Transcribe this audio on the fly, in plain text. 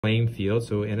flame field,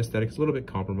 so anesthetic is a little bit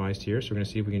compromised here, so we're going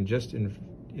to see if we can just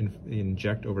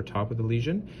inject over top of the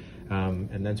lesion,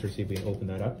 and then sort of see if we can open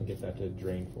that up and get that to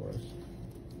drain for us.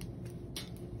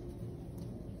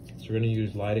 So we're going to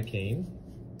use lidocaine.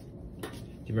 Do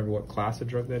you remember what class of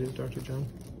drug that is, Dr. John?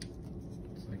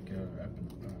 It's like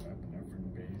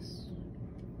epinephrine base.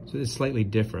 So it's slightly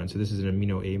different. So this is an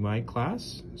aminoamide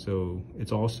class, so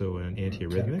it's also an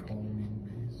antiarrhythmic.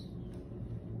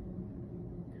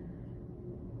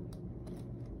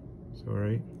 So,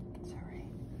 right? Sorry.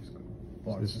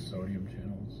 Blocks the sodium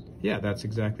channels. Yeah, that's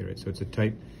exactly right. So it's a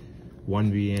type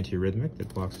 1B antiarrhythmic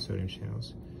that blocks the sodium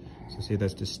channels. So see,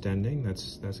 that's distending.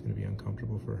 That's going to be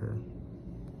uncomfortable for her.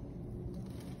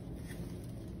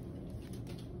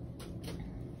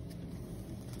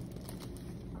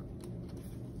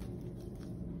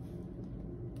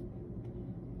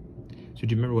 So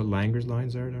do you remember what Langer's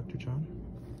lines are, Dr. John?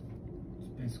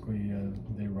 Basically,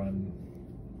 they run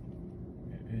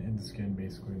in the skin,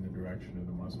 basically in the direction of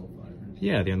the muscle fibers.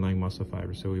 Yeah, the underlying muscle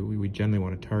fibers. So we generally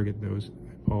want to target those.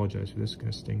 I apologize for this. It's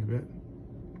going to sting a bit.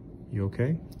 You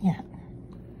okay? Yeah.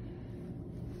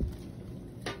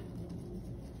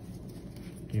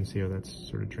 You can see how that's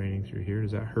sort of draining through here.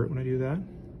 Does that hurt when I do that?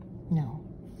 No.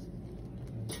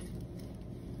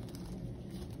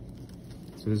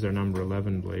 So this is our number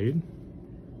 11 blade.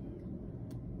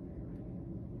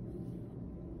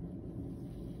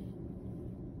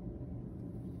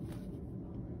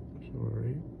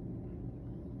 Sorry.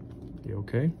 You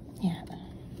okay? Yeah.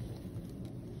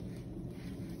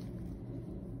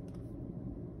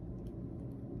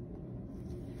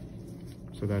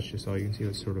 So that's just all you can see.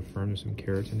 That's sort of firm. There's some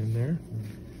keratin in there.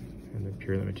 And the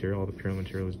purulent material, all the purulent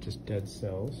material is just dead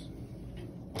cells.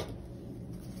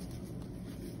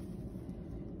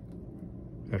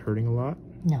 Is that hurting a lot?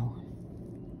 No.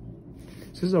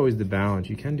 So this is always the balance.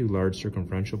 You can do large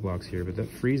circumferential blocks here, but that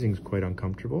freezing is quite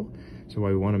uncomfortable. So while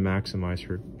we want to maximize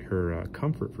her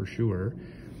comfort for sure,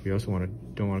 we also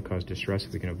don't want to cause distress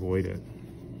if we can avoid it.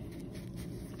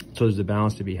 So there's a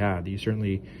balance to be had. You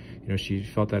certainly, you know, she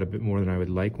felt that a bit more than I would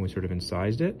like when we sort of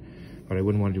incised it, but I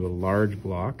wouldn't want to do a large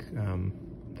block.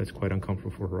 That's quite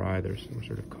uncomfortable for her either, so we're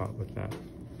sort of caught with that.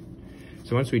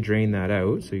 So once we drain that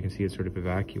out, so you can see it's sort of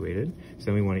evacuated, so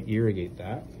then we want to irrigate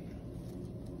that.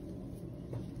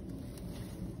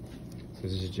 So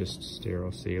this is just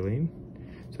sterile saline.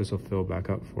 So this will fill back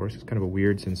up for us. It's kind of a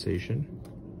weird sensation.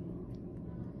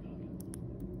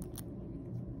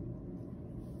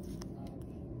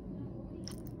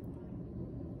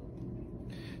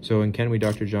 So, and can we,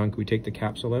 Dr. John, can we take the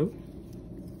capsule out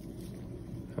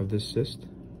of this cyst?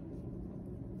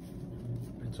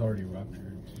 It's already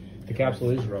ruptured. The capsule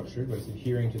is ruptured, but it's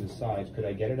adhering to the sides. Could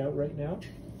I get it out right now?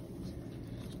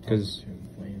 Because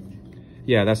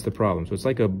yeah, that's the problem. So it's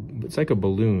like a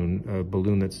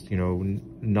balloon that's, you know,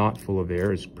 not full of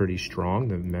air. It's pretty strong,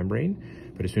 the membrane,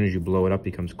 but as soon as you blow it up, it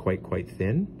becomes quite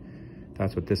thin.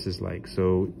 That's what this is like.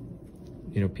 So,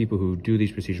 you know, people who do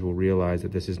these procedures will realize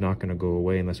that this is not going to go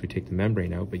away unless we take the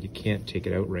membrane out, but you can't take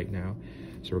it out right now.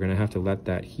 So we're going to have to let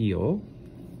that heal.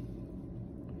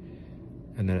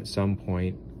 And then at some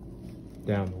point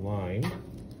down the line,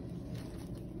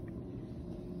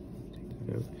 take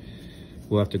that out.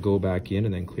 We'll have to go back in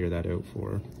and then clear that out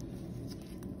for her.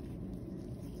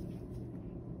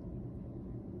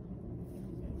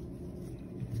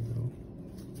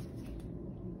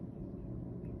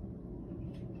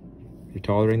 You're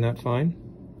tolerating that fine?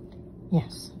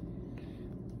 Yes.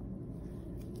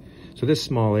 So this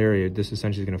small area, this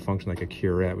essentially is going to function like a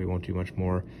curette. We won't do much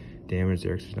more damage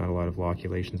there because there's not a lot of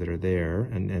loculations that are there.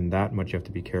 And that much you have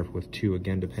to be careful with too,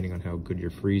 again, depending on how good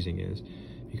your freezing is,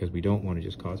 because we don't want to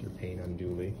just cause her pain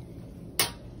unduly.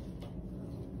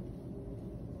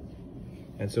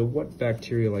 And so what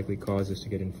bacteria likely causes this to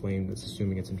get inflamed? That's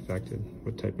assuming it's infected.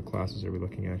 What type of classes are we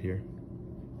looking at here?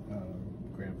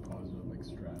 Gram-positive, like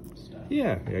staph.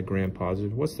 Yeah,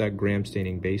 gram-positive. What's that gram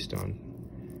staining based on?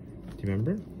 Do you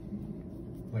remember?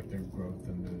 Like their growth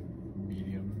in the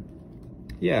medium.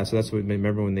 Yeah, so that's what,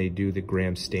 remember when they do the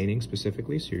gram staining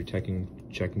specifically, so you're checking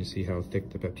to see how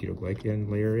thick the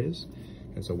peptidoglycan layer is.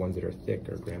 And so ones that are thick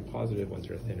are gram-positive, ones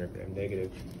that are thin are gram-negative.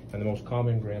 And the most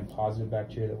common gram-positive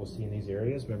bacteria that we'll see in these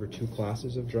areas, remember 2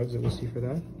 classes of drugs that we'll see for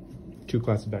that? 2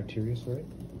 classes of bacteria, sorry?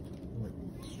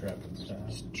 Strep and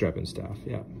staph. Strep and staph,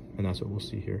 yeah. And that's what we'll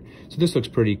see here. So this looks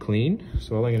pretty clean.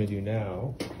 So all I'm going to do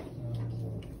now, is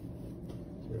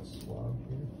there a swab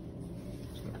here?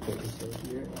 Just going to put this out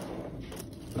here.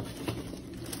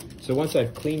 So once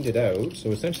I've cleaned it out, so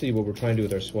essentially what we're trying to do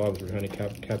with our swab is we're trying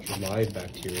to capture live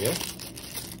bacteria.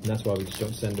 And that's why we just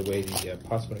don't send away the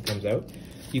pus when it comes out.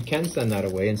 you can send that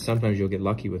away, and sometimes you'll get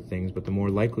lucky with things, but the more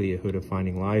likelihood of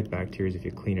finding live bacteria is if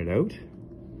you clean it out,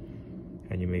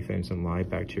 and you may find some live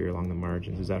bacteria along the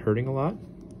margins. Is that hurting a lot?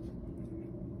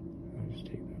 I'll just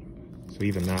take that out. So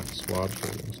even that swab's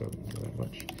hurting, so don't do that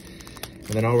much.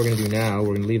 And then all we're gonna do now,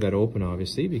 we're gonna leave that open,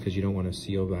 obviously, because you don't wanna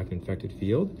seal back an infected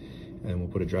field, and we'll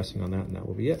put a dressing on that, and that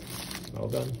will be it. All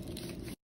done.